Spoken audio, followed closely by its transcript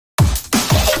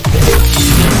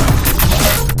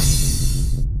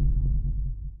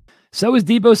So is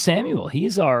Deebo Samuel.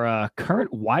 He's our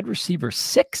current wide receiver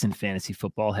 6 in fantasy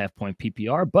football, half-point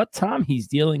PPR. But, Tom, he's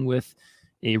dealing with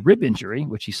a rib injury,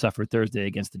 which he suffered Thursday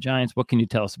against the Giants. What can you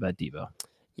tell us about Deebo?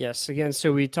 Yes, again,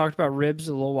 so we talked about ribs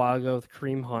a little while ago with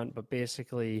Kareem Hunt, but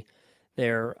basically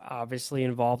they're obviously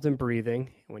involved in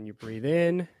breathing. When you breathe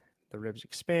in, the ribs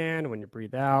expand. When you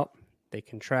breathe out, they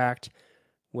contract.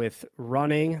 With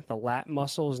running, the lat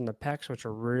muscles and the pecs, which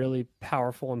are really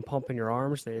powerful in pumping your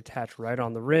arms, they attach right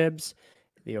on the ribs.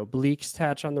 The obliques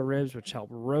attach on the ribs, which help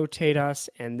rotate us.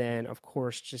 And then, of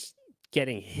course, just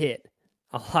getting hit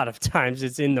a lot of times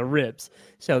it's in the ribs.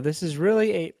 So this is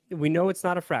really we know it's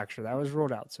not a fracture. That was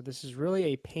ruled out. So this is really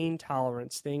a pain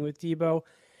tolerance thing with Deebo.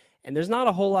 And there's not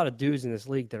a whole lot of dudes in this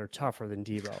league that are tougher than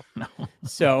Deebo. No.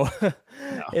 So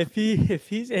if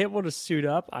he's able to suit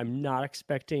up, I'm not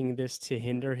expecting this to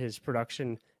hinder his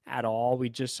production at all. We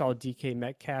just saw DK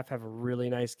Metcalf have a really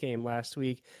nice game last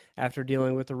week after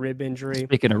dealing with a rib injury.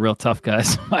 Speaking of real tough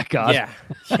guys, my God.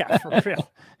 Yeah, for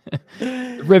real.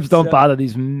 The ribs don't bother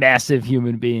these massive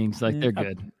human beings. Like, they're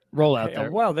good. Roll out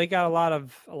there. Well, they got a lot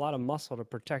of muscle to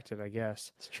protect it, I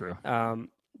guess. It's true.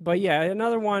 But yeah,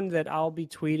 another one that I'll be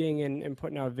tweeting and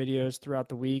putting out videos throughout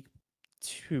the week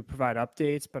to provide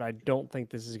updates, but I don't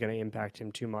think this is going to impact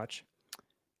him too much.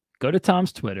 Go to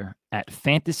Tom's Twitter at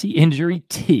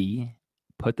FantasyInjuryT.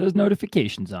 Put those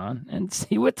notifications on and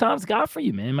see what Tom's got for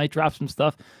you, man. He might drop some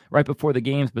stuff right before the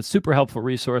games, but super helpful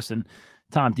resource. And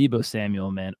Tom, Deebo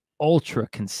Samuel, man, ultra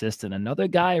consistent. Another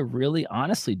guy I really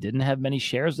honestly didn't have many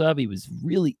shares of. He was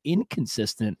really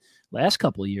inconsistent last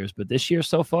couple of years, but this year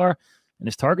so far, and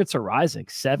his targets are rising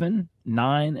 7,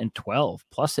 9, and 12.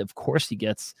 Plus, of course, he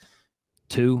gets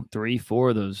 2, 3, 4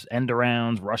 of those end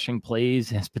arounds, rushing plays,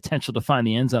 has potential to find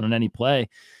the end zone on any play.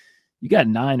 You got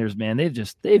Niners, man. They've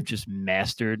just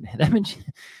mastered. I mean,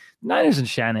 Niners and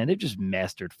Shanahan, they've just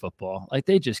mastered football. Like,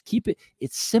 they just keep it.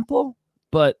 It's simple,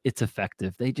 but it's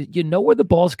effective. They just, you know where the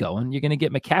ball's going. You're going to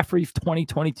get McCaffrey 20,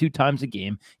 22 times a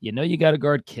game. You know you got to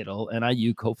guard Kittle and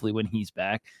Aiyuk, hopefully when he's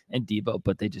back, and Deebo,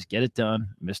 but they just get it done.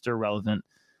 Mr. Irrelevant.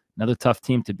 Another tough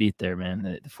team to beat there, man.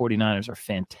 The 49ers are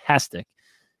fantastic,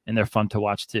 and they're fun to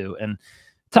watch too. And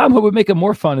Tom, what would make it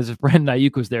more fun is if Brandon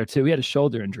Aiyuk was there too. He had a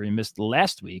shoulder injury, missed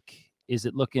last week. Is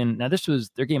it looking – now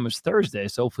their game was Thursday,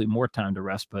 so hopefully more time to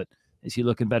rest, but is he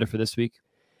looking better for this week?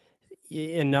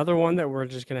 Another one that we're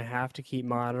just going to have to keep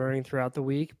monitoring throughout the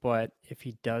week, but if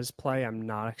he does play, I'm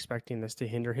not expecting this to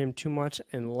hinder him too much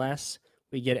unless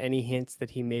we get any hints that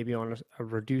he may be on a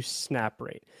reduced snap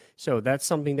rate. So that's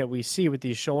something that we see with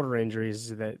these shoulder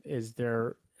injuries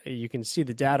you can see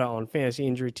the data on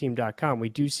fantasyinjuryteam.com. We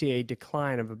do see a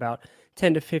decline of about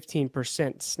 10 to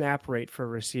 15% snap rate for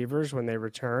receivers when they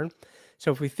return. So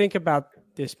if we think about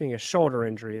this being a shoulder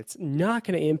injury, it's not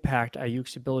going to impact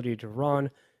Aiyuk's ability to run,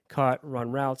 cut,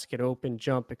 run routes, get open,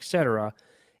 jump, etc.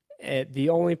 The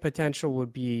only potential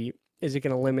would be, is it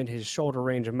going to limit his shoulder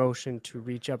range of motion to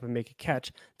reach up and make a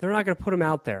catch? They're not going to put him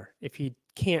out there if he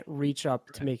can't reach up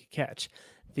to make a catch.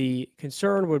 The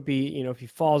concern would be, if he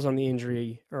falls on the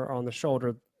injury or on the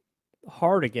shoulder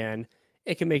hard again,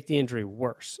 it can make the injury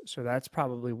worse. So that's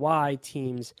probably why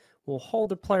teams will hold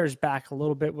the players back a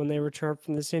little bit when they return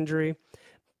from this injury.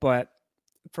 But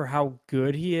for how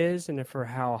good he is and for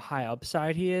how high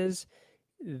upside he is,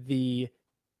 the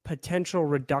potential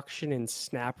reduction in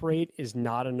snap rate is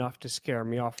not enough to scare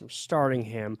me off from starting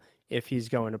him if he's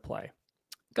going to play.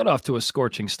 Got off to a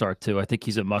scorching start, too. I think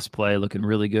he's a must-play, looking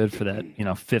really good for that,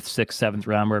 5th, 6th, 7th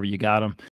round, wherever you got him.